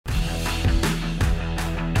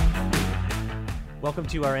Welcome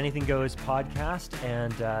to our Anything Goes podcast,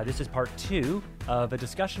 and this is part 2 of a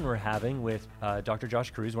discussion we're having with Dr.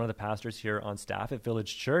 Josh Kruse, one of the pastors here on staff at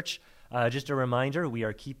Village Church. Just a reminder, we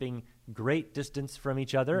are keeping great distance from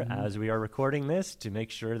each other as we are recording this to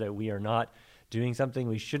make sure that we are not doing something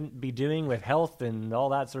we shouldn't be doing with health and all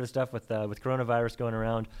that sort of stuff with coronavirus going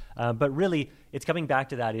around. But really, it's coming back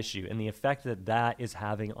to that issue and the effect that that is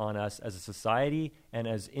having on us as a society and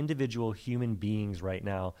as individual human beings right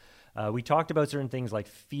now. We talked about certain things like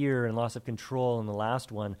fear and loss of control in the last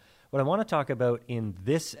one. What I want to talk about in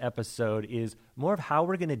this episode is more of how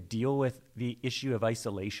we're going to deal with the issue of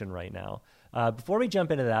isolation right now. Before we jump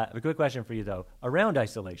into that, a quick question for you, though, around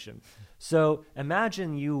isolation. So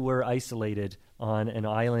imagine you were isolated on an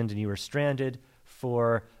island and you were stranded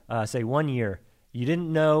for, say, 1 year. You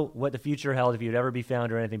didn't know what the future held, if you'd ever be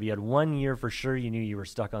found or anything, but you had 1 year for sure you knew you were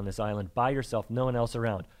stuck on this island by yourself, no one else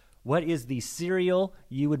around. What is the cereal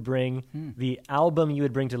you would bring, the album you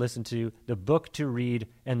would bring to listen to, the book to read,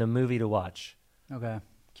 and the movie to watch? Okay.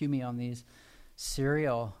 Cue me on these.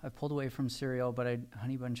 Cereal. I pulled away from cereal, but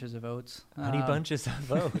Honey Bunches of Oats. Honey Bunches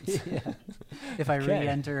of Oats. Yeah. If I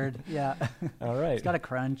re-entered, yeah. All right. It's got a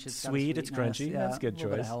crunch. It's sweet. It's crunchy. Yeah, that's a good choice. A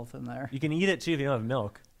little bit of health in there. You can eat it, too, if you don't have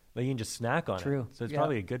milk. Like, you can just snack on True. it. So it's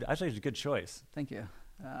probably it's a good choice. Thank you.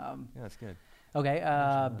 Yeah, that's good.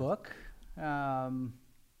 Okay. Book.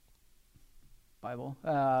 Bible.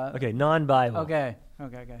 Okay, non-Bible. Okay.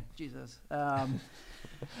 Jesus. What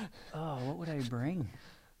would I bring?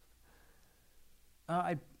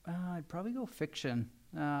 I'd probably go fiction.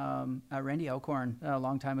 Randy Alcorn, a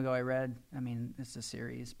long time ago I read, it's a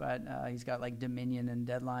series, but he's got like Dominion and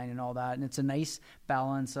Deadline and all that. And it's a nice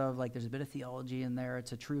balance of like, there's a bit of theology in there.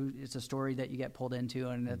 It's a story that you get pulled into,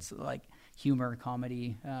 and it's like humor,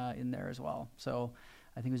 comedy in there as well. So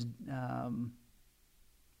I think it was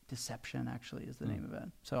Deception, actually, is the name of it.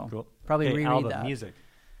 So cool. Probably reread album, that. Music.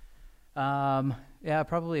 Yeah,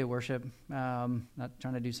 probably a worship. Not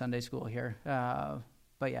trying to do Sunday school here.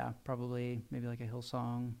 But yeah, probably maybe like a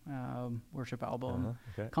Hillsong worship album.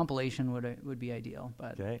 Okay. Compilation would be ideal.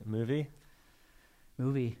 But okay, movie.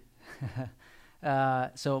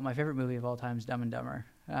 So my favorite movie of all time is Dumb and Dumber.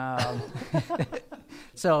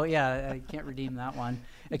 So yeah, I can't redeem that one.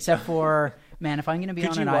 Except for, man, if I'm going to be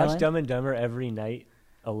on an island. Could you watch Dumb and Dumber every night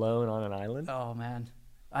alone on an island? Oh man,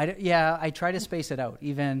 I try to space it out.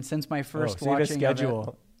 Even since my first so you have a watching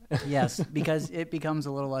schedule. of it. Yes, because it becomes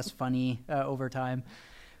a little less funny over time.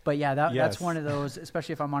 But yeah, that's one of those,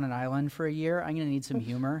 especially if I'm on an island for a year, I'm going to need some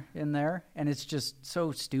humor in there. And it's just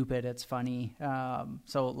so stupid. It's funny.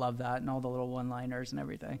 So love that, and all the little one-liners and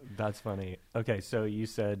everything. That's funny. Okay, so you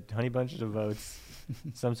said Honey Bunches of Oats,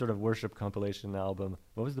 some sort of worship compilation album.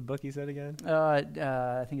 What was the book you said again?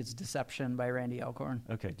 I think it's Deception by Randy Alcorn.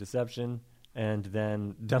 Okay, Deception. And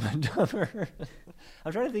then Dumb and Dumber.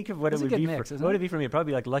 I'm trying to think of what it would be for. What would it be for me?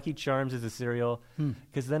 Probably like Lucky Charms is a cereal,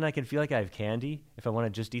 because then I can feel like I have candy if I want to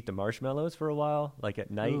just eat the marshmallows for a while, like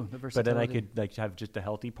at night. Ooh, but then I could like have just a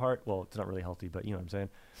healthy part. Well, it's not really healthy, but you know what I'm saying.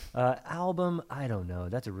 Album, I don't know.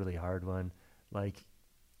 That's a really hard one. Like,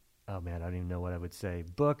 oh man, I don't even know what I would say.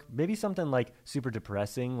 Book, maybe something like super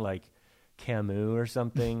depressing, like Camus or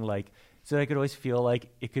something. Like, so I could always feel like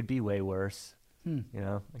it could be way worse. You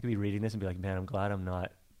know, I could be reading this and be like, man, I'm glad I'm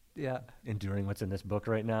not enduring what's in this book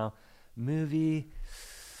right now. Movie,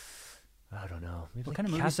 I don't know. Maybe what like kind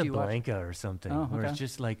of movies do you watch? Casablanca or something, where it's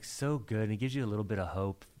just like so good. And it gives you a little bit of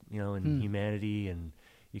hope, you know, in humanity, and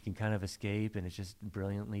you can kind of escape, and it's just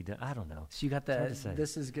brilliantly done. I don't know. So you got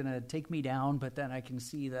this is going to take me down, but then I can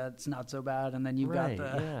see that it's not so bad. And then you've got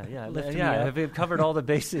I've covered all the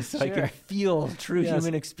bases so I can feel true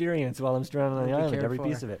human experience while I'm stranded on the island, every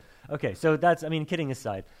piece of it. Okay, so that's, kidding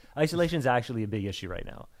aside, isolation is actually a big issue right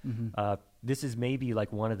now. This is maybe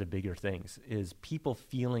like one of the bigger things, is people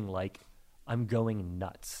feeling like I'm going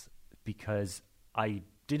nuts because I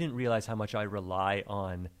didn't realize how much I rely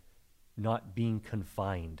on not being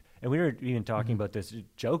confined. And we were even talking about this,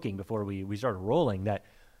 joking before we started rolling, that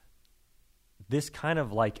this kind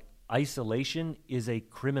of like isolation is a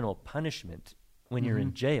criminal punishment when you're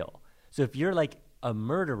in jail. So if you're like a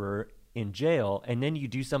murderer in jail and then you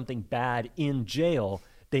do something bad in jail,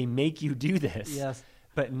 they make you do this. Yes.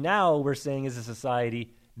 But now we're saying as a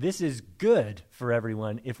society, this is good for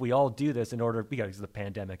everyone if we all do this because of the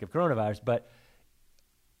pandemic of coronavirus, but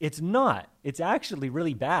it's not. It's actually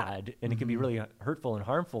really bad, and it can be really hurtful and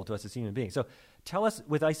harmful to us as human beings. So tell us,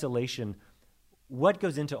 with isolation, what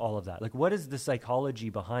goes into all of that? Like, what is the psychology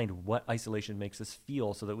behind what isolation makes us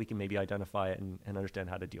feel so that we can maybe identify it and understand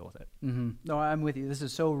how to deal with it? Mm-hmm. No, I'm with you. This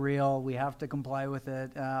is so real. We have to comply with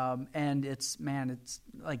it. And it's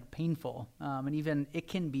like painful. And even it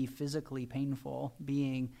can be physically painful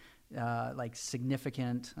being like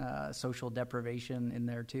significant social deprivation in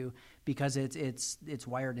there too, because it's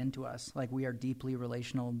wired into us. Like, we are deeply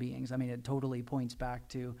relational beings. I mean, it totally points back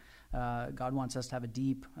to God wants us to have a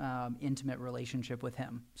deep, intimate relationship with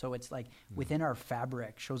him. So it's like within our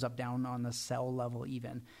fabric, shows up down on the cell level,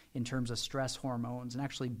 even in terms of stress hormones and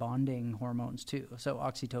actually bonding hormones too. So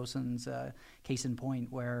oxytocin's case in point,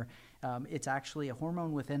 where it's actually a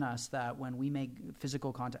hormone within us that when we make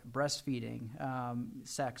physical contact, breastfeeding,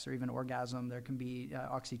 sex, or even orgasm, there can be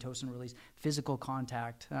oxytocin release, physical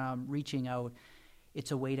contact, reaching out.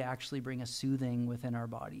 It's a way to actually bring a soothing within our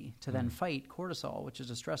body to then fight cortisol, which is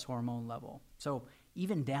a stress hormone level. So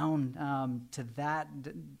even down to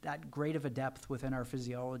that great of a depth within our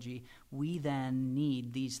physiology, we then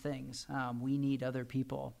need these things. We need other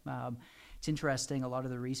people. It's interesting, a lot of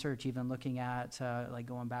the research even looking at, like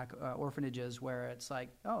going back, orphanages where it's like,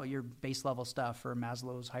 oh, your base level stuff or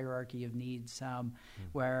Maslow's hierarchy of needs,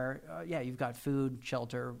 where, you've got food,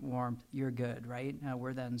 shelter, warmth, you're good, right?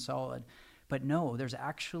 We're then solid. But no, there's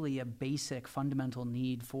actually a basic fundamental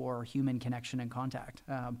need for human connection and contact,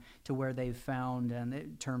 to where they've found, and the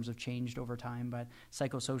terms have changed over time, but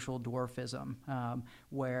psychosocial dwarfism,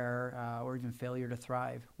 or even failure to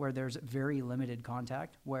thrive, where there's very limited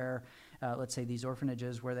contact, where let's say these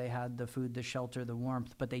orphanages where they had the food, the shelter, the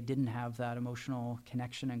warmth, but they didn't have that emotional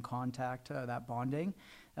connection and contact, that bonding.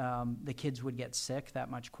 The kids would get sick that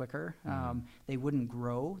much quicker. They wouldn't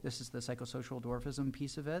grow. This is the psychosocial dwarfism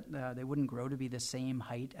piece of it. They wouldn't grow to be the same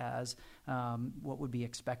height as what would be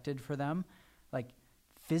expected for them. Like,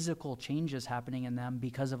 physical changes happening in them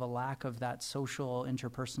because of a lack of that social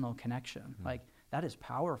interpersonal connection. Like, that is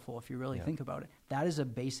powerful if you really think about it. That is a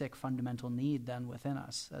basic fundamental need then within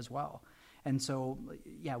us as well. And so,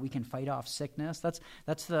 we can fight off sickness.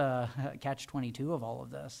 That's the catch-22 of all of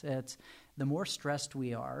this. It's the more stressed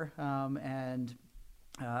we are, and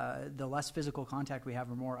the less physical contact we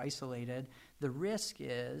have or more isolated, the risk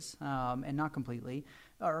is, and not completely,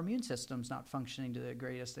 our immune system's not functioning to the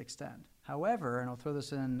greatest extent. However, and I'll throw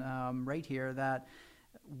this in right here, that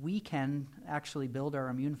we can actually build our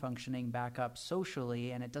immune functioning back up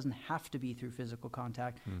socially, and it doesn't have to be through physical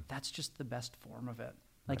contact. That's just the best form of it.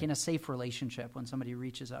 Like in a safe relationship, when somebody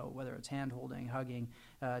reaches out, whether it's hand-holding, hugging,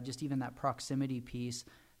 just even that proximity piece,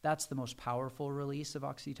 that's the most powerful release of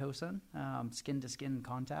oxytocin, skin-to-skin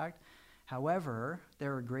contact. However,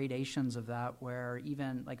 there are gradations of that where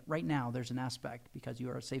even, like right now, there's an aspect, because you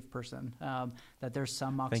are a safe person, that there's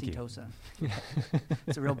some oxytocin.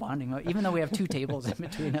 It's a real bonding. Even though we have two tables in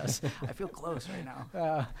between us, I feel close right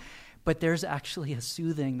now. But there's actually a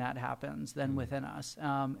soothing that happens then within us.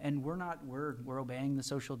 And we're obeying the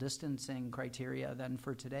social distancing criteria then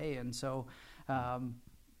for today. And so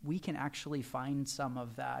we can actually find some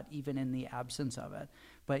of that even in the absence of it.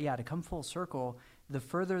 But to come full circle, the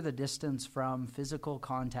further the distance from physical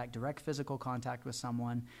contact, direct physical contact with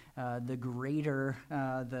someone, the greater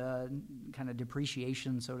the kind of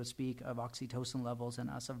depreciation, so to speak, of oxytocin levels in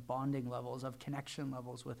us, of bonding levels, of connection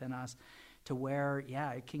levels within us, to where,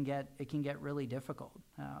 it can get really difficult.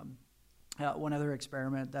 One other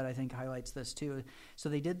experiment that I think highlights this too. So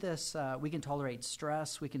they did this, we can tolerate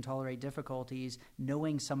stress, we can tolerate difficulties,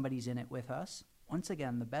 knowing somebody's in it with us. Once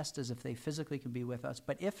again, the best is if they physically can be with us.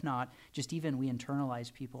 But if not, just even we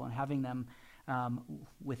internalize people and having them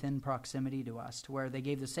within proximity to us, to where they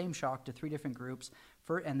gave the same shock to 3 different groups,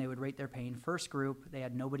 and they would rate their pain. First group, they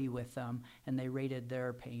had nobody with them, and they rated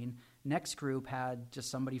their pain. Next group had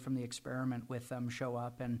just somebody from the experiment with them show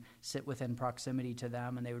up and sit within proximity to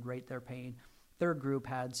them, and they would rate their pain. Third group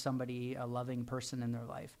had somebody, a loving person in their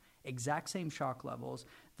life. Exact same shock levels.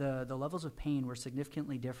 The levels of pain were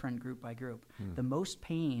significantly different group by group. The most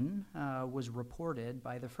pain was reported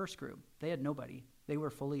by the first group. They had nobody. They were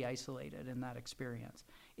fully isolated in that experience.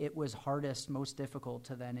 It was hardest, most difficult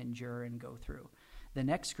to then endure and go through. The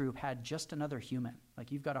next group had just another human.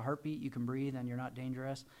 Like, you've got a heartbeat, you can breathe, and you're not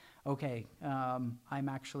dangerous. Okay, I'm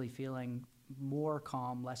actually feeling more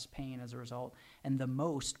calm, less pain as a result. And the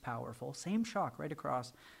most powerful, same shock right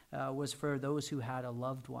across, was for those who had a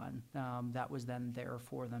loved one that was then there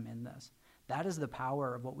for them in this. That is the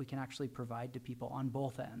power of what we can actually provide to people on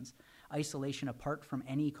both ends. Isolation apart from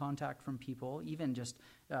any contact from people, even just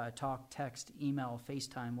talk, text, email,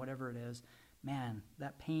 FaceTime, whatever it is. Man,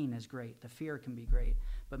 that pain is great. The fear can be great.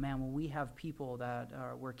 But man, when we have people that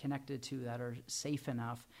we're connected to that are safe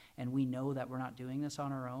enough, and we know that we're not doing this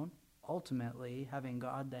on our own, ultimately having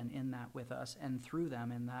God then in that with us and through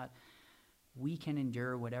them in that we can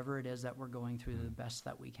endure whatever it is that we're going through the best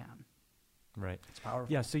that we can. Right. It's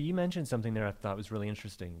powerful. Yeah, so you mentioned something there I thought was really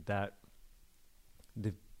interesting, that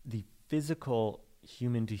the physical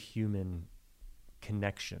human-to-human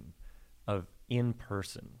connection of in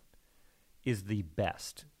person is the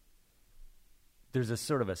best. There's a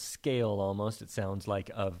sort of a scale almost, it sounds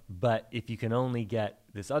like, but if you can only get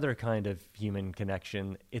this other kind of human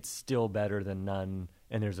connection, it's still better than none,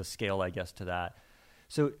 and there's a scale, I guess, to that.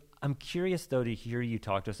 So I'm curious, though, to hear you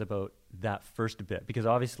talk to us about that first bit, because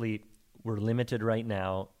obviously we're limited right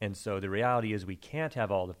now, and so the reality is we can't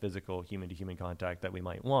have all the physical human-to-human contact that we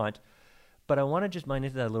might want, but I want to just mine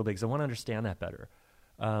into that a little bit because I want to understand that better.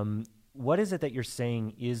 What is it that you're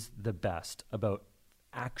saying is the best about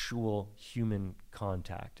actual human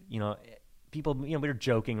contact? People, we're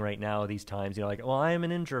joking right now these times, like, well, I am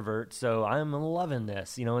an introvert, so I'm loving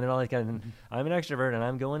this, and they're all like, I'm an extrovert and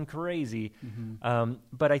I'm going crazy.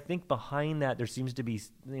 But I think behind that, there seems to be,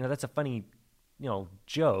 that's a funny,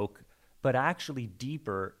 joke, but actually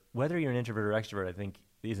deeper, whether you're an introvert or extrovert, I think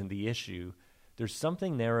isn't the issue. There's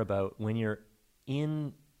something there about when you're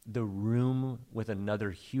in the room with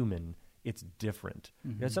another human, it's different.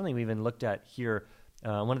 It's something we even looked at here.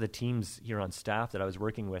 One of the teams here on staff that I was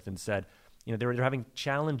working with and said, they're having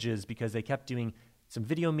challenges because they kept doing some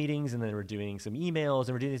video meetings and then they were doing some emails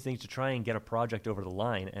and we're doing these things to try and get a project over the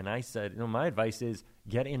line. And I said, my advice is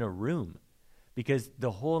get in a room, because the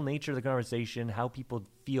whole nature of the conversation, how people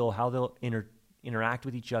feel, how they'll interact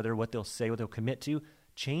with each other, what they'll say, what they'll commit to,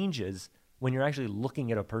 changes when you're actually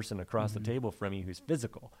looking at a person across the table from you who's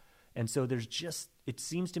physical. And so there's just, it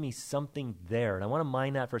seems to me, something there. And I want to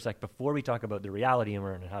mine that for a sec before we talk about the reality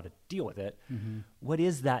and how to deal with it. What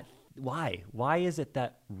is that? Why? Why is it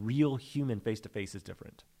that real human face-to-face is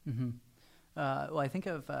different? Well, I think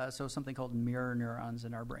of something called mirror neurons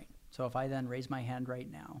in our brain. So if I then raise my hand right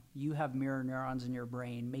now, you have mirror neurons in your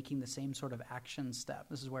brain making the same sort of action step.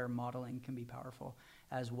 This is where modeling can be powerful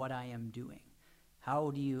as what I am doing.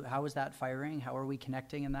 How is that firing? How are we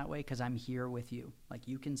connecting in that way? Because I'm here with you. Like,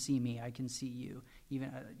 you can see me, I can see you.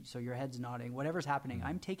 Even so, your head's nodding. Whatever's happening,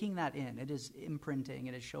 I'm taking that in. It is imprinting.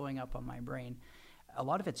 It is showing up on my brain. A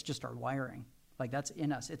lot of it's just our wiring. Like, that's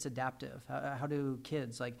in us. It's adaptive. How do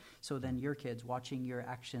kids, so then your kids watching your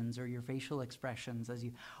actions or your facial expressions as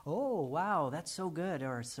you, oh, wow, that's so good,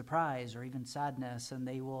 or surprise, or even sadness, and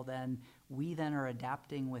we then are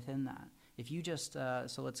adapting within that. If you just,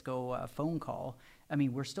 so let's go a phone call. I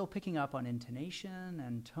mean, we're still picking up on intonation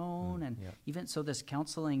and tone, and even so this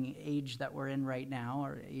counseling age that we're in right now,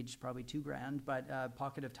 or age probably too grand, but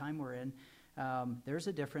pocket of time we're in, there's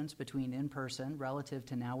a difference between in-person relative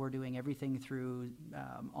to now we're doing everything through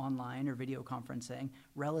online or video conferencing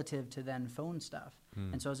relative to then phone stuff.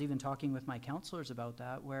 And so I was even talking with my counselors about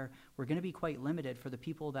that, where we're going to be quite limited for the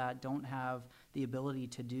people that don't have the ability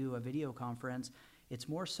to do a video conference. It's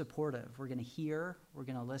more supportive. We're going to hear, we're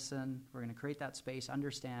going to listen, we're going to create that space,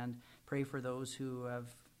 understand, pray for those who have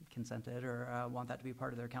consented or want that to be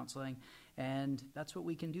part of their counseling. And that's what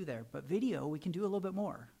we can do there. But video, we can do a little bit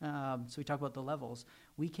more. So we talk about the levels.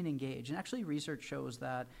 We can engage. And actually, research shows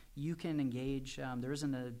that you can engage. There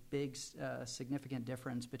isn't a big, significant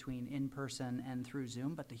difference between in-person and through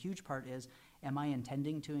Zoom. But the huge part is, am I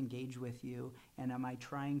intending to engage with you? And am I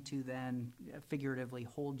trying to then figuratively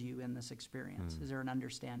hold you in this experience? Is there an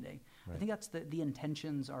understanding? Right. I think that's the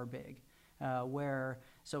intentions are big.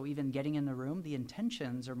 So even getting in the room, the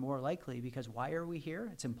intentions are more likely, because why are we here?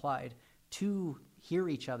 It's implied to hear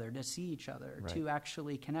each other, to see each other, right, to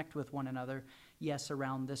actually connect with one another, yes,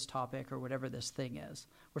 around this topic or whatever this thing is.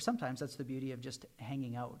 Or sometimes that's the beauty of just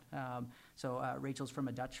hanging out. So Rachel's from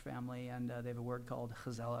a Dutch family, and they have a word called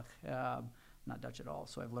gezellig. Not Dutch at all,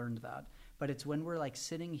 so I've learned that. But it's when we're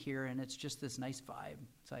sitting here and it's just this nice vibe.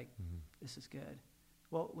 It's like, this is good.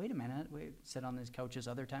 Well, wait a minute, we sit on these couches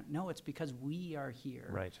other time. No, it's because we are here.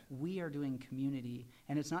 Right. We are doing community.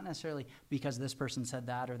 And it's not necessarily because this person said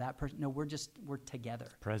that or that person. No, we're together.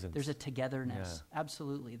 Presence. There's a togetherness. Yeah.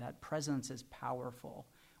 Absolutely. That presence is powerful.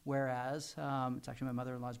 Whereas, it's actually my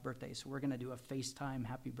mother-in-law's birthday, so we're going to do a FaceTime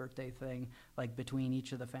happy birthday thing, between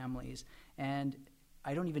each of the families. And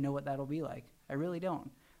I don't even know what that'll be like. I really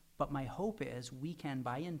don't. But my hope is we can,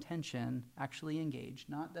 by intention, actually engage,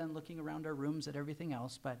 not then looking around our rooms at everything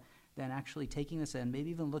else, but then actually taking this in,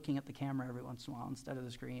 maybe even looking at the camera every once in a while instead of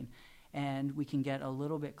the screen. And we can get a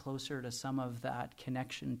little bit closer to some of that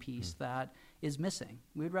connection piece that is missing.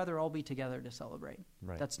 We'd rather all be together to celebrate.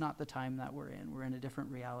 Right. That's not the time that we're in. We're in a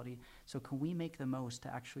different reality. So can we make the most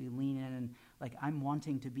to actually lean in and, I'm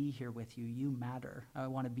wanting to be here with you. You matter. I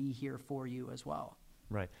want to be here for you as well.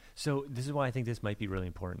 Right. So this is why I think this might be really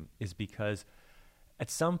important, is because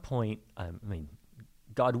at some point,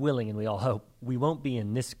 God willing, and we all hope, we won't be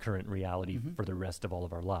in this current reality for the rest of all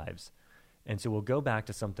of our lives. And so we'll go back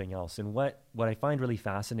to something else. And what I find really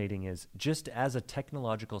fascinating is, just as a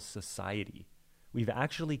technological society, we've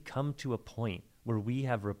actually come to a point where we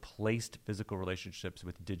have replaced physical relationships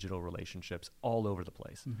with digital relationships all over the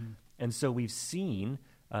place. And so we've seen,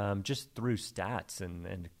 just through stats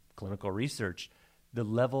and clinical research, the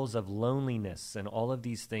levels of loneliness and all of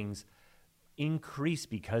these things increase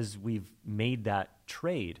because we've made that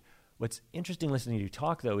trade. What's interesting listening to you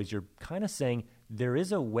talk, though, is you're kind of saying there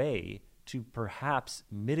is a way to perhaps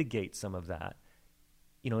mitigate some of that.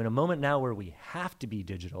 In a moment now where we have to be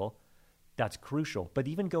digital, that's crucial. But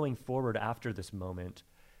even going forward after this moment,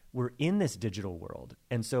 we're in this digital world.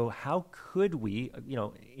 And so how could we,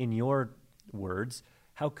 in your words,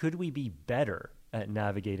 how could we be better at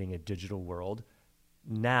navigating a digital world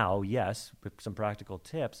now? Yes, with some practical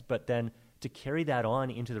tips, but then to carry that on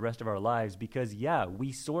into the rest of our lives, because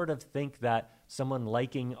we sort of think that someone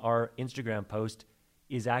liking our Instagram post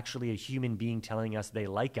is actually a human being telling us they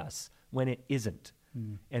like us when it isn't.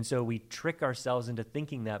 And so we trick ourselves into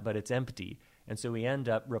thinking that, but it's empty. And so we end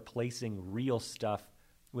up replacing real stuff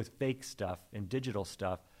with fake stuff and digital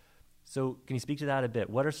stuff. So can you speak to that a bit?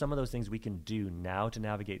 What are some of those things we can do now to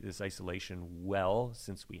navigate this isolation well,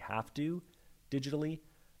 since we have to digitally,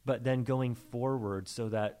 but then going forward so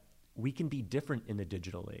that we can be different in the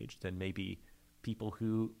digital age than maybe people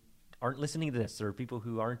who aren't listening to this, or people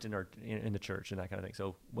who aren't in the church and that kind of thing.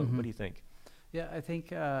 So what do you think? Yeah, I think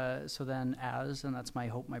so then and that's my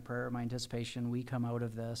hope, my prayer, my anticipation, we come out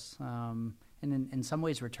of this and in some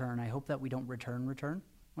ways return. I hope that we don't return.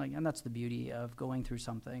 And that's the beauty of going through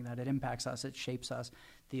something, that it impacts us, it shapes us,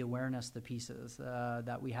 the awareness, the pieces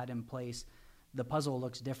that we had in place. The puzzle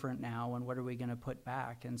looks different now, and what are we going to put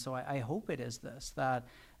back? And so I hope it is this, that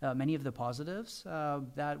many of the positives,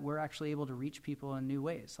 that we're actually able to reach people in new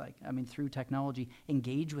ways, through technology,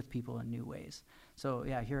 engage with people in new ways. So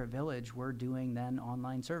here at Village, we're doing then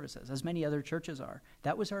online services, as many other churches are.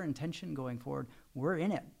 That was our intention going forward. We're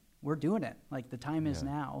in it. We're doing it. The time is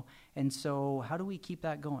now. And so how do we keep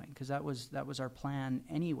that going? Because that was our plan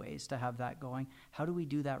anyways, to have that going. How do we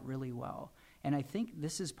do that really well? And I think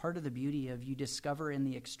this is part of the beauty of you discover in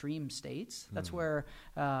the extreme states. That's where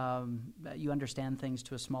you understand things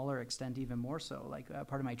to a smaller extent, even more so.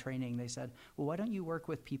 Part of my training, they said, well, why don't you work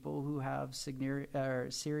with people who have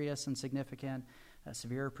serious and significant,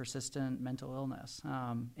 severe, persistent mental illness?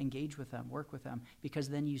 Engage with them, work with them, because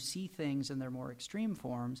then you see things in their more extreme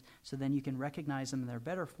forms, so then you can recognize them in their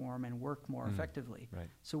better form and work more effectively. Right.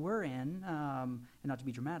 So we're in, and not to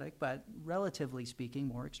be dramatic, but relatively speaking,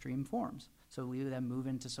 more extreme forms. So we then move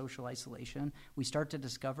into social isolation. We start to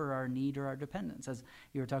discover our need or our dependence. As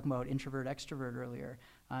you were talking about introvert, extrovert earlier,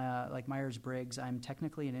 like Myers-Briggs, I'm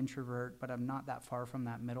technically an introvert, but I'm not that far from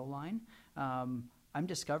that middle line. I'm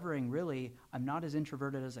discovering, really, I'm not as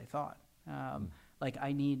introverted as I thought.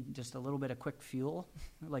 I need just a little bit of quick fuel,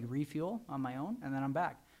 refuel on my own, and then I'm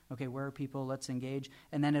back. Okay, where are people? Let's engage.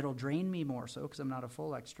 And then it'll drain me more so, because I'm not a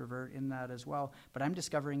full extrovert in that as well. But I'm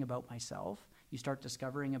discovering about myself. You start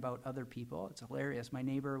discovering about other people. It's hilarious. My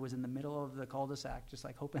neighbor was in the middle of the cul-de-sac, just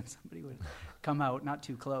hoping somebody would come out, not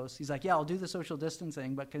too close. He's like, yeah, I'll do the social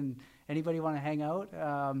distancing, but can anybody want to hang out?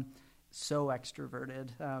 So extroverted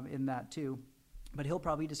in that too. But he'll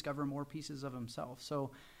probably discover more pieces of himself.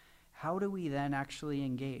 So how do we then actually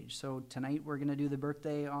engage? So tonight we're going to do the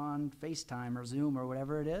birthday on FaceTime or Zoom or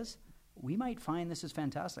whatever it is. We might find this is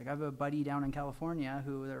fantastic. I have a buddy down in California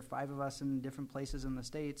who, there are 5 of us in different places in the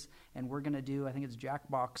States, and we're going to do, I think it's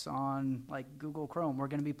Jackbox on Google Chrome. We're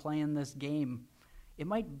going to be playing this game. It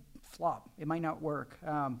might flop. It might not work,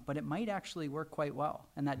 but it might actually work quite well.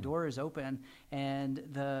 And that door is open, and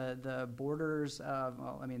the borders of,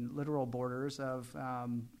 literal borders of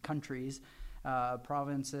countries,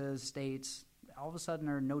 provinces, states, all of a sudden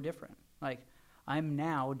are no different. I'm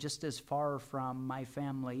now just as far from my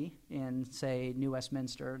family in, say, New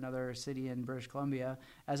Westminster, another city in British Columbia,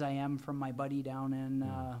 as I am from my buddy down in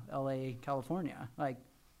LA, California.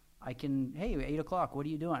 I can, hey, 8 o'clock, what are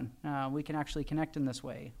you doing? We can actually connect in this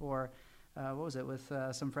way. Or what was it, with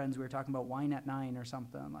some friends, we were talking about wine at 9 or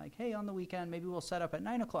something. Hey, on the weekend, maybe we'll set up at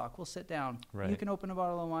 9 o'clock. We'll sit down. Right. You can open a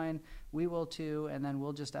bottle of wine. We will too. And then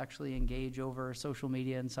we'll just actually engage over social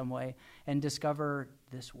media in some way and discover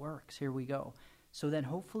this works. Here we go. So then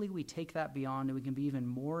hopefully we take that beyond, and we can be even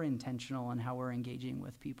more intentional in how we're engaging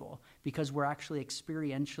with people, because we're actually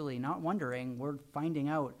experientially not wondering, we're finding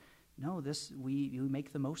out, no, we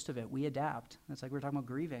make the most of it. We adapt. It's like we were talking about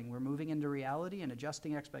grieving. We're moving into reality and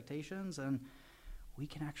adjusting expectations, and we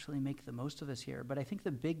can actually make the most of this here. But I think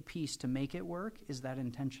the big piece to make it work is that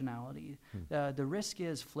intentionality. The risk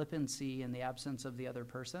is flippancy in the absence of the other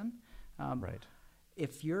person. Right.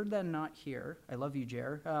 If you're then not here, I love you,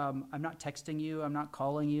 Jer. I'm not texting you. I'm not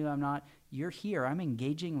calling you. You're here. I'm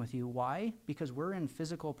engaging with you. Why? Because we're in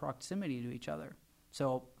physical proximity to each other.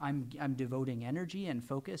 So I'm devoting energy and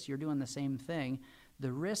focus. You're doing the same thing.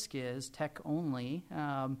 The risk is tech only.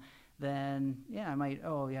 Then I might,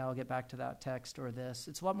 I'll get back to that text or this.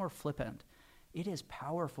 It's a lot more flippant. It is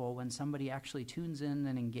powerful when somebody actually tunes in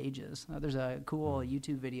and engages. There's a cool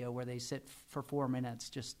YouTube video where they sit for 4 minutes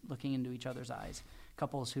just looking into each other's eyes.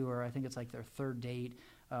 Couples who are, I think it's like their third date.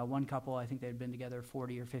 One couple, I think they'd been together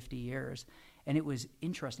 40 or 50 years. And it was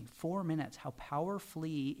interesting, 4 minutes, how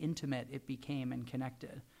powerfully intimate it became and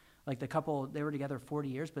connected. Like the couple, they were together 40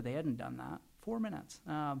 years, but they hadn't done that. 4 minutes.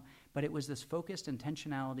 But it was this focused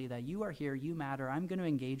intentionality that you are here, you matter, I'm going to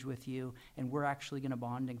engage with you, and we're actually going to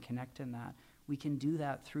bond and connect in that. We can do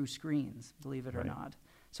that through screens, believe it or not.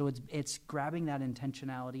 So it's grabbing that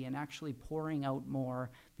intentionality and actually pouring out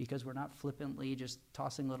more, because we're not flippantly just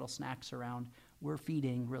tossing little snacks around. We're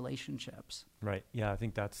feeding relationships. Right. Yeah, I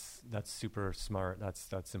think that's super smart.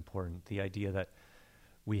 That's important. The idea that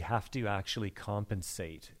we have to actually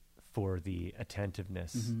compensate for the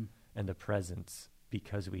attentiveness and the presence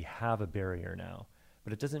because we have a barrier now.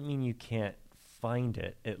 But it doesn't mean you can't find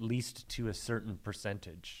it, at least to a certain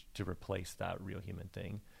percentage, to replace that real human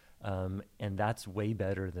thing. And that's way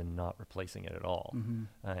better than not replacing it at all.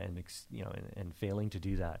 And failing to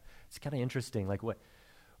do that. It's kind of interesting. Like what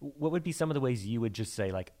would be some of the ways you would just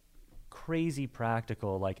say, like, crazy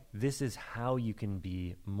practical, like, this is how you can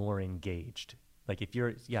be more engaged? Like, if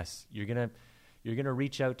you're gonna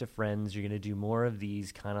reach out to friends, you're gonna do more of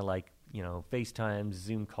these kind of like, FaceTimes,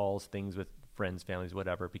 Zoom calls, things with friends, families,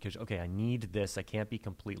 whatever, because, okay, I need this. I can't be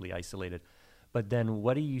completely isolated. But then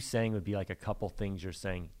what are you saying would be like a couple things you're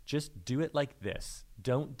saying? Just do it like this.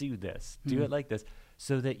 Don't do this. Do it like this,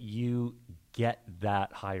 so that you get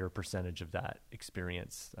that higher percentage of that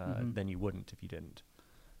experience than you wouldn't if you didn't.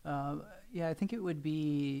 I think it would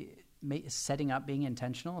be setting up, being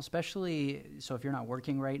intentional, especially so if you're not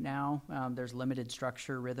working right now, there's limited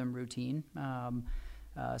structure, rhythm, routine.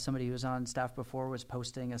 Somebody who was on staff before was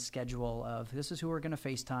posting a schedule of, this is who we're going to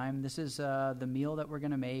FaceTime, this is the meal that we're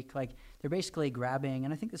going to make. Like, they're basically grabbing,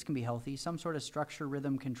 and I think this can be healthy, some sort of structure,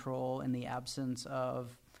 rhythm, control in the absence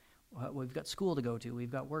of, we've got school to go to,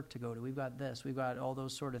 we've got work to go to, we've got this, we've got all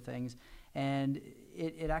those sort of things. And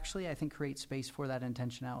it actually, I think, creates space for that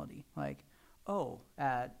intentionality. Like,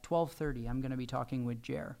 at 12:30, I'm going to be talking with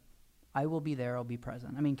Jer. I will be there, I'll be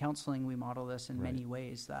present. I mean, counseling, we model this in many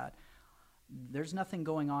ways, that there's nothing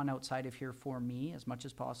going on outside of here for me. As much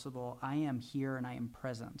as possible, I am here and I am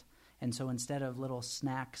present. And so instead of little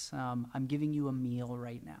snacks, I'm giving you a meal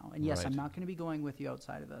right now. And yes, I'm not going to be going with you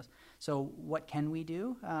outside of this. So what can we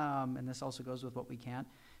do? And this also goes with what we can't.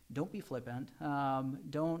 Don't be flippant.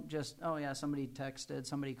 Don't just, somebody texted,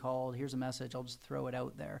 somebody called, here's a message, I'll just throw it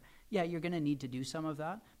out there. Yeah, you're going to need to do some of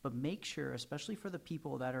that, but make sure, especially for the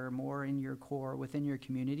people that are more in your core, within your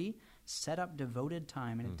community, set up devoted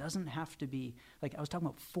time. And it doesn't have to be, like I was talking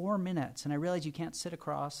about, 4 minutes, and I realize you can't sit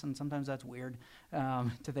across, and sometimes that's weird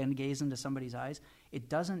to then gaze into somebody's eyes. It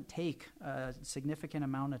doesn't take a significant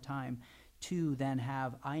amount of time to then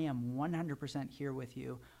have, I am 100% here with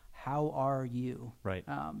you. How are you? Right.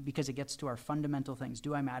 Because it gets to our fundamental things.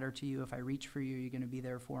 Do I matter to you? If I reach for you, you're going to be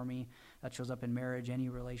there for me. That shows up in marriage, any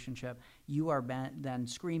relationship. You are then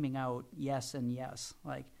screaming out yes and yes.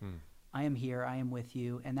 Like, I am here, I am with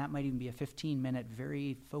you. And that might even be a 15-minute,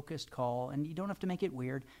 very focused call. And you don't have to make it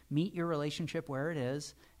weird. Meet your relationship where it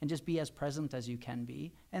is and just be as present as you can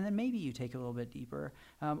be. And then maybe you take it a little bit deeper.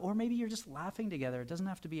 Or maybe you're just laughing together. It doesn't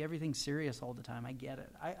have to be everything serious all the time. I get it.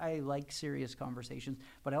 I like serious conversations,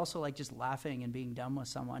 but I also like just laughing and being dumb with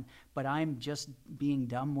someone. But I'm just being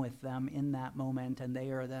dumb with them in that moment, and they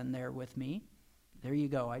are then there with me. There you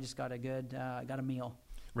go. I just got got a meal.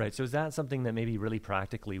 Right. So is that something that maybe really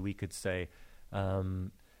practically we could say,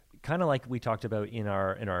 kind of like we talked about in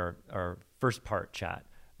our first part chat,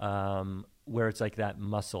 where it's like that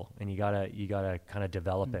muscle, and you gotta kind of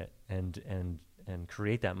develop it and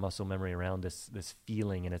create that muscle memory around this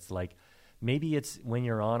feeling. And it's like, maybe it's when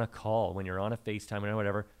you're on a call, when you're on a FaceTime or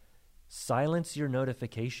whatever, silence your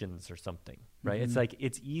notifications or something. Right. It's like,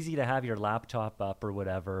 it's easy to have your laptop up or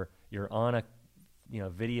whatever. You're on a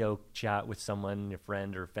video chat with someone, your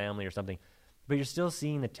friend or family or something, but you're still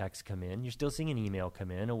seeing the text come in, you're still seeing an email come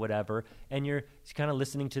in or whatever, and you're kind of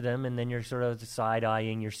listening to them, and then you're sort of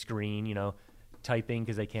side-eyeing your screen, typing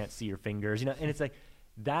because they can't see your fingers, and it's like,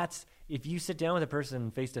 if you sit down with a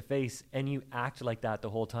person face to face and you act like that the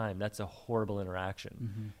whole time, that's a horrible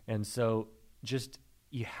interaction. And so just,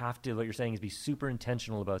 you have to, what you're saying is be super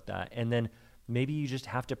intentional about that. And then maybe you just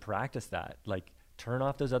have to practice that. Like, turn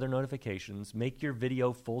off those other notifications, make your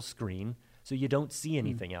video full screen so you don't see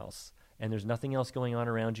anything else. And there's nothing else going on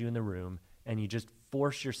around you in the room. And you just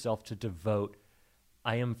force yourself to devote,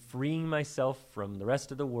 I am freeing myself from the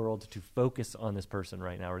rest of the world to focus on this person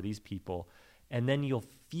right now, or these people. And then you'll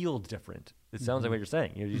feel different. It sounds like what you're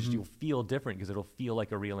saying. You'll feel different because it'll feel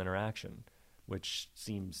like a real interaction, which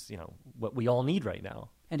seems, what we all need right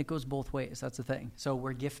now. And it goes both ways. That's the thing. So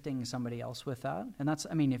we're gifting somebody else with that. And that's,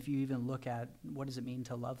 if you even look at what does it mean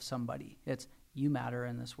to love somebody? It's, you matter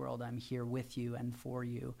in this world. I'm here with you and for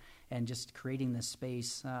you. And just creating this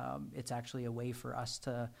space, it's actually a way for us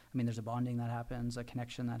to, there's a bonding that happens, a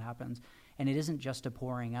connection that happens. And it isn't just a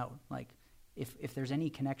pouring out. Like, if there's any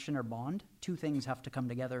connection or bond, two things have to come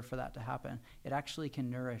together for that to happen. It actually can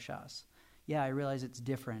nourish us. Yeah, I realize it's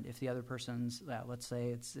different if the other person's, let's say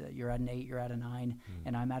it's you're at an 8, you're at a 9,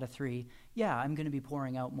 and I'm at a 3. Yeah, I'm going to be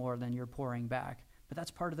pouring out more than you're pouring back. But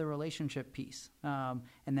that's part of the relationship piece. And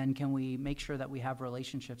then can we make sure that we have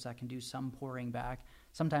relationships that can do some pouring back?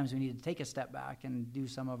 Sometimes we need to take a step back and do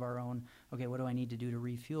some of our own, okay, what do I need to do to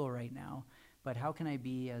refuel right now? But how can I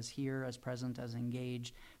be as here, as present, as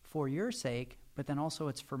engaged for your sake, but then also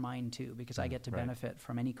it's for mine too, because I get to benefit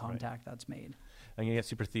from any contact that's made. I'm going to get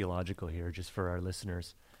super theological here just for our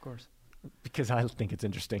listeners. Of course. Because I think it's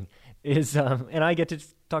interesting. And I get to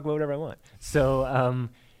talk about whatever I want. So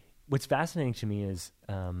what's fascinating to me is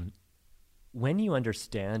when you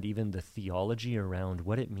understand even the theology around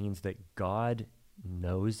what it means that God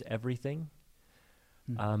knows everything,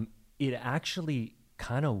 it actually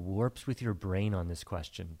kind of warps with your brain on this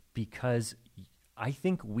question, because I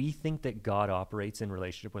think we think that God operates in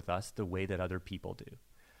relationship with us the way that other people do,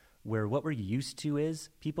 where what we're used to is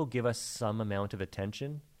people give us some amount of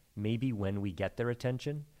attention, maybe when we get their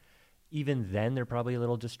attention. Even then, they're probably a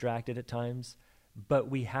little distracted at times, but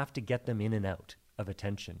we have to get them in and out of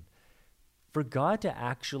attention. For God to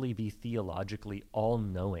actually be theologically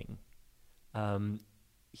all-knowing,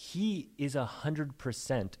 he is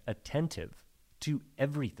 100% attentive to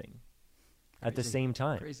everything at the same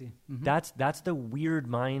time. Crazy. That's the weird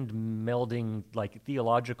mind melding, like,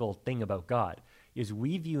 theological thing about God, is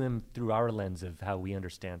we view him through our lens of how we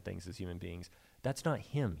understand things as human beings. That's not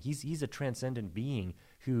him. He's a transcendent being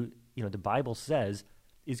who, the Bible says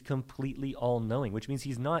is completely all-knowing, which means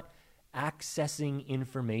he's not accessing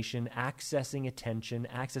information, accessing attention,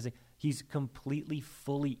 he's completely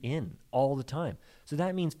fully in all the time. So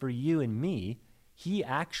that means for you and me, he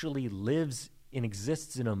actually lives and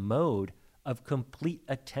exists in a mode of complete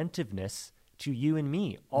attentiveness to you and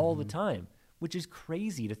me all the time, which is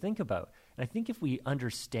crazy to think about. And I think if we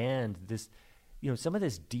understand this, some of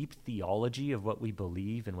this deep theology of what we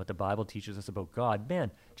believe and what the Bible teaches us about God, man,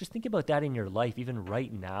 just think about that in your life, even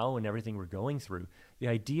right now and everything we're going through. The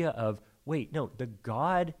idea of, wait, no, the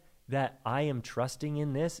God that I am trusting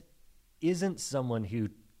in this isn't someone who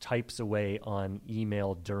types away on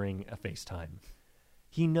email during a FaceTime.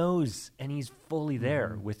 He knows, and he's fully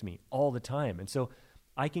there with me all the time. And so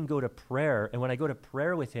I can go to prayer, and when I go to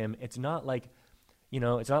prayer with him, it's not like,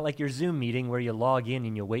 it's not like your Zoom meeting where you log in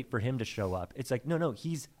and you wait for him to show up. It's like, no,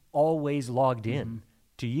 he's always logged in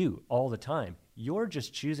to you all the time. You're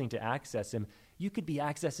just choosing to access him. You could be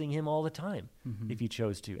accessing him all the time if you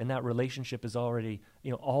chose to. And that relationship is already,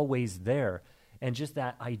 always there. And just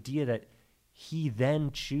that idea that he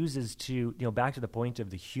then chooses to, back to the point of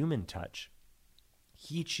the human touch,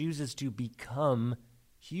 he chooses to become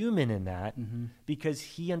human in that because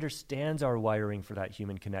he understands our wiring for that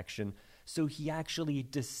human connection. So he actually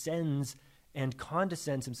descends and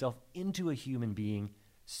condescends himself into a human being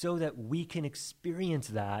so that we can experience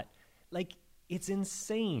that. Like, it's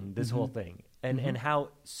insane, this whole thing. And how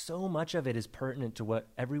so much of it is pertinent to what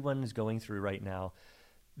everyone is going through right now.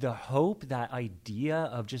 The hope, that idea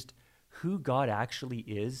of just who God actually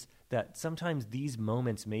is, that sometimes these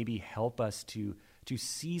moments maybe help us to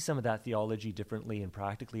see some of that theology differently and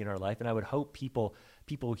practically in our life. And I would hope people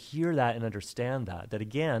hear that and understand that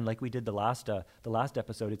again, like we did the last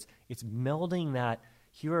episode, it's melding that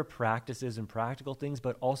here are practices and practical things,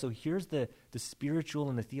 but also here's the spiritual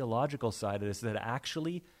and the theological side of this that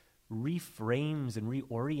actually reframes and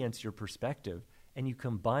reorients your perspective. And you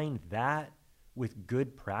combine that with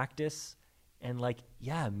good practice and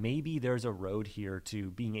maybe there's a road here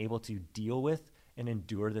to being able to deal with and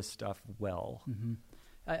endure this stuff well.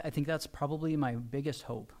 I think that's probably my biggest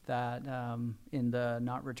hope, that in the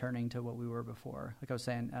not returning to what we were before. Like I was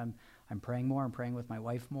saying, I'm praying more. I'm praying with my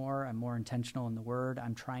wife more. I'm more intentional in the Word.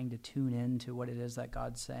 I'm trying to tune in to what it is that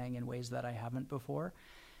God's saying in ways that I haven't before.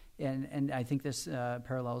 And I think this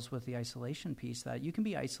parallels with the isolation piece, that you can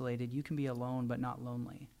be isolated, you can be alone, but not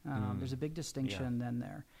lonely. There's a big distinction then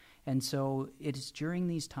there. And so it is during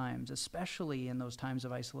these times, especially in those times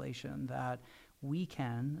of isolation, that we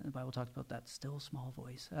can, the Bible talks about that still small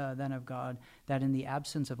voice then of God, that in the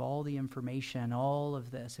absence of all the information, all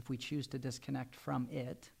of this, if we choose to disconnect from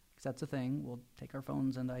it, because that's a thing, we'll take our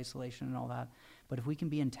phones into isolation and all that, but if we can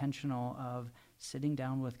be intentional of sitting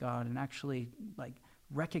down with God and actually like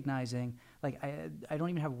recognizing, like I don't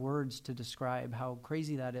even have words to describe how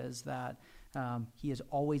crazy that is, that he is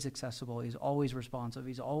always accessible, he's always responsive,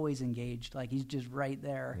 he's always engaged, like he's just right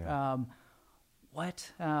there.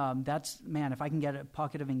 That's, man, if I can get a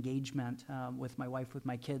pocket of engagement with my wife, with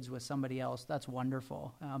my kids, with somebody else, that's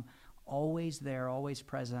wonderful. Always there, always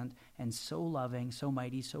present, and so loving, so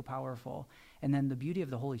mighty, so powerful. And then the beauty of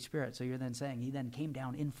the Holy Spirit, so you're then saying he then came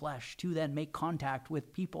down in flesh to then make contact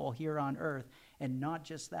with people here on earth. And not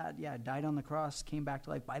just that, died on the cross, came back to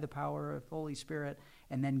life by the power of the Holy Spirit,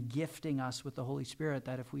 and then gifting us with the Holy Spirit,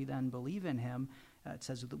 that if we then believe in him, it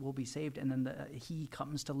says that we'll be saved, and then he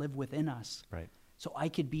comes to live within us. Right. So I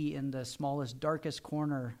could be in the smallest, darkest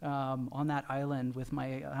corner on that island with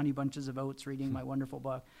my honey bunches of oats, reading my wonderful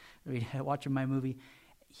book, watching my movie.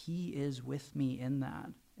 He is with me in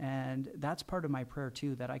that. And that's part of my prayer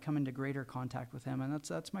too, that I come into greater contact with him. And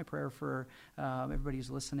that's my prayer for everybody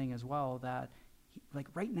who's listening as well, that like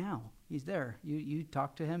right now, he's there. You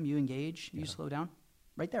talk to him, you engage, you slow down,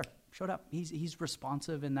 right there, showed up. He's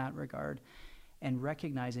responsive in that regard. And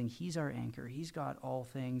recognizing he's our anchor, he's got all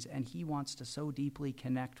things, and he wants to so deeply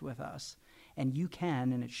connect with us. And you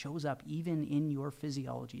can, and it shows up even in your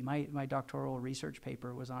physiology. My doctoral research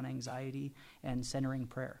paper was on anxiety and centering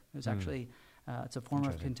prayer. It was actually, it's a form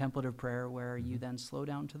of contemplative prayer where you then slow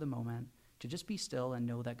down to the moment to just be still and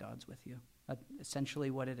know that God's with you. That's essentially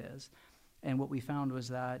what it is. And what we found was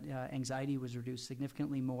that anxiety was reduced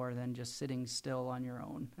significantly more than just sitting still on your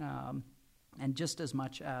own. And just as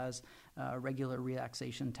much as regular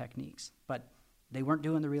relaxation techniques. But they weren't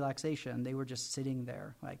doing the relaxation. They were just sitting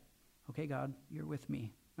there like, okay, God, you're with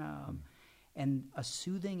me. And a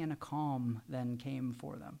soothing and a calm then came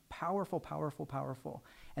for them. Powerful, powerful, powerful.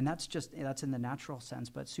 And that's in the natural sense,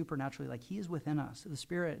 but supernaturally, like he is within us. The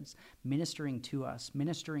Spirit's ministering to us,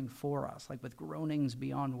 ministering for us, like with groanings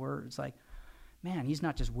beyond words. Like, man, he's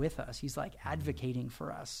not just with us. He's like advocating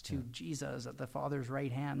for us to Jesus at the Father's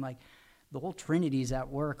right hand. Like, the whole Trinity's at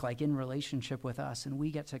work, like in relationship with us, and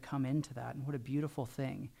we get to come into that, and what a beautiful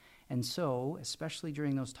thing. And so, especially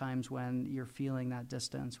during those times when you're feeling that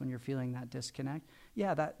distance, when you're feeling that disconnect,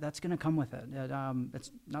 that's going to come with it.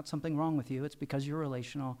 It's not something wrong with you. It's because you're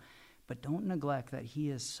relational. But don't neglect that he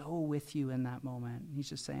is so with you in that moment. He's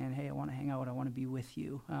just saying, hey, I want to hang out. I want to be with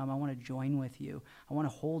you. I want to join with you. I want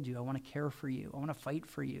to hold you. I want to care for you. I want to fight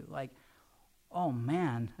for you. Like, oh,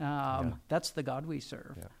 man, that's the God we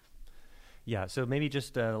serve. Yeah, so maybe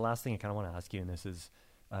just the last thing I kind of want to ask you in this is,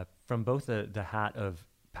 from both the hat of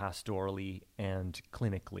pastorally and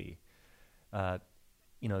clinically,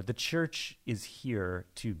 the church is here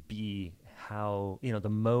to be how, the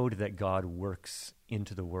mode that God works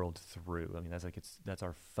into the world through. I mean, that's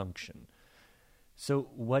our function. So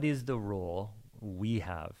what is the role we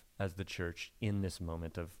have as the church in this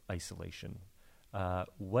moment of isolation?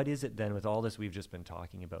 What is it then with all this we've just been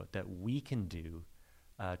talking about that we can do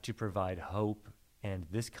to provide hope and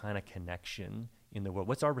this kind of connection in the world?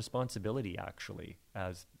 What's our responsibility actually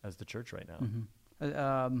as the church right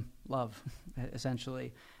now? Love,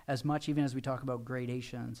 essentially. As much, even as we talk about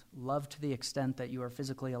gradations, love to the extent that you are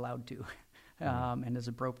physically allowed to and is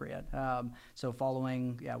appropriate. So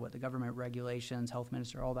following what the government regulations, health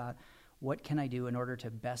minister, all that, what can I do in order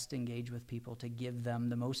to best engage with people to give them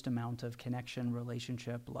the most amount of connection,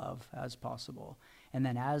 relationship, love as possible? And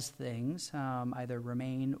then as things either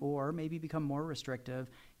remain or maybe become more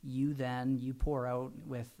restrictive, you pour out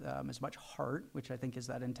with as much heart, which I think is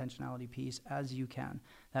that intentionality piece, as you can.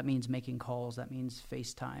 That means making calls. That means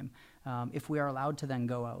FaceTime. If we are allowed to then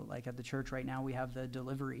go out, like at the church right now, we have the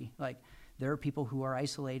delivery. Like there are people who are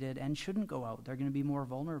isolated and shouldn't go out. They're going to be more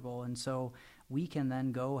vulnerable. And so we can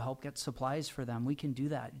then go help get supplies for them. We can do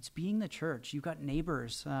that. It's being the church. You've got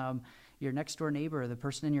neighbors, your next door neighbor, the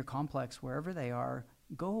person in your complex, wherever they are,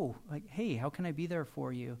 go. Like, hey, how can I be there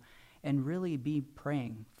for you? And really be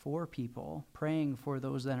praying for people, praying for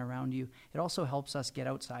those then around you. It also helps us get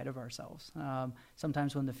outside of ourselves.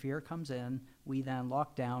 Sometimes when the fear comes in, we then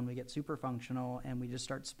lock down, we get super functional, and we just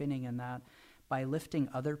start spinning in that. By lifting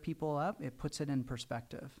other people up, it puts it in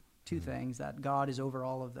perspective two things, that God is over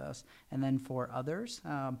all of this. And then for others,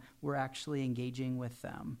 we're actually engaging with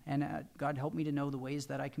them. And God help me to know the ways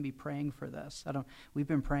that I can be praying for this. We've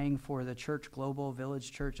been praying for the church, Global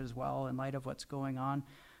Village Church as well, in light of what's going on.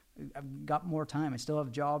 I've got more time. I still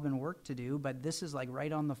have job and work to do, but this is like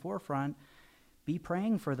right on the forefront. Be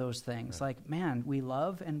praying for those things. Right. Like, man, we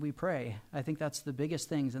love and we pray. I think that's the biggest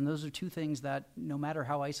things. And those are two things that no matter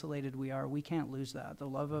how isolated we are, we can't lose that. The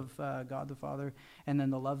love of God the Father, and then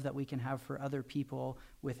the love that we can have for other people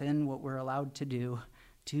within what we're allowed to do,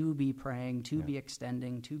 to be praying, to be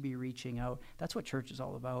extending, to be reaching out. That's what church is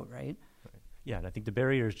all about, right? Yeah, and I think the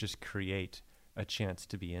barriers just create a chance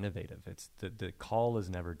to be innovative. It's the call is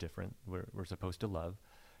never different. We're supposed to love,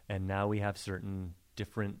 and now we have certain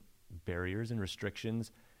different barriers and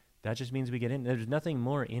restrictions. That just means we get in. There's nothing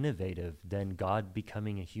more innovative than God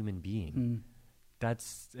becoming a human being.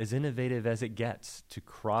 That's as innovative as it gets, to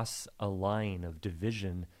cross a line of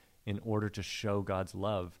division in order to show God's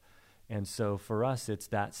love. And so for us, it's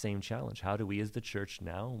that same challenge. How do we as the church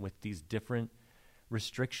now, with these different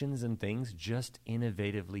restrictions and things, just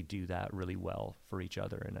innovatively do that really well for each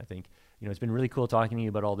other? And I think, it's been really cool talking to you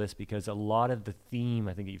about all this, because a lot of the theme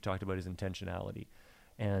I think that you've talked about is intentionality.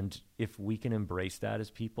 And if we can embrace that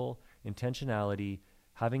as people, intentionality,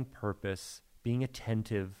 having purpose, being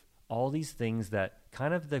attentive, all these things that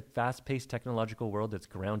kind of the fast-paced technological world that's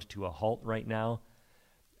ground to a halt right now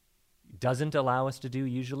doesn't allow us to do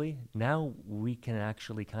usually, now we can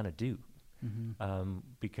actually kind of do.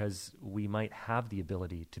 Because we might have the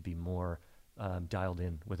ability to be more dialed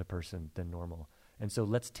in with a person than normal. And so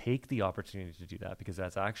let's take the opportunity to do that, because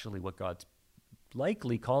that's actually what God's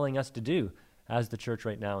likely calling us to do as the church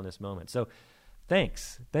right now in this moment. So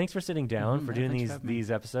thanks for sitting down, for doing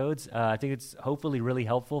these episodes. I think it's hopefully really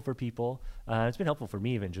helpful for people. It's been helpful for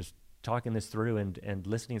me even just talking this through and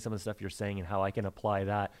listening to some of the stuff you're saying and how I can apply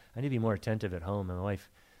that. I need to be more attentive at home. And my wife,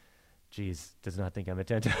 does not think I'm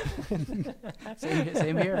attentive.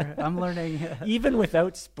 Same here. I'm learning. Even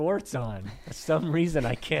without sports on, for some reason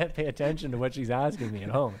I can't pay attention to what she's asking me at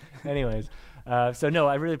home. Anyways, so no,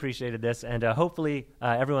 I really appreciated this. And hopefully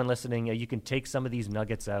everyone listening, you can take some of these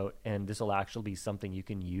nuggets out, and this will actually be something you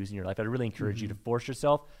can use in your life. I'd really encourage you to force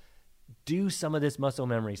yourself. Do some of this muscle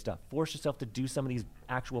memory stuff. Force yourself to do some of these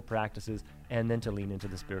actual practices, and then to lean into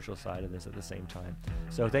the spiritual side of this at the same time.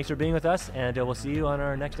 So thanks for being with us, and we'll see you on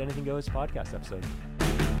our next Anything Goes podcast episode.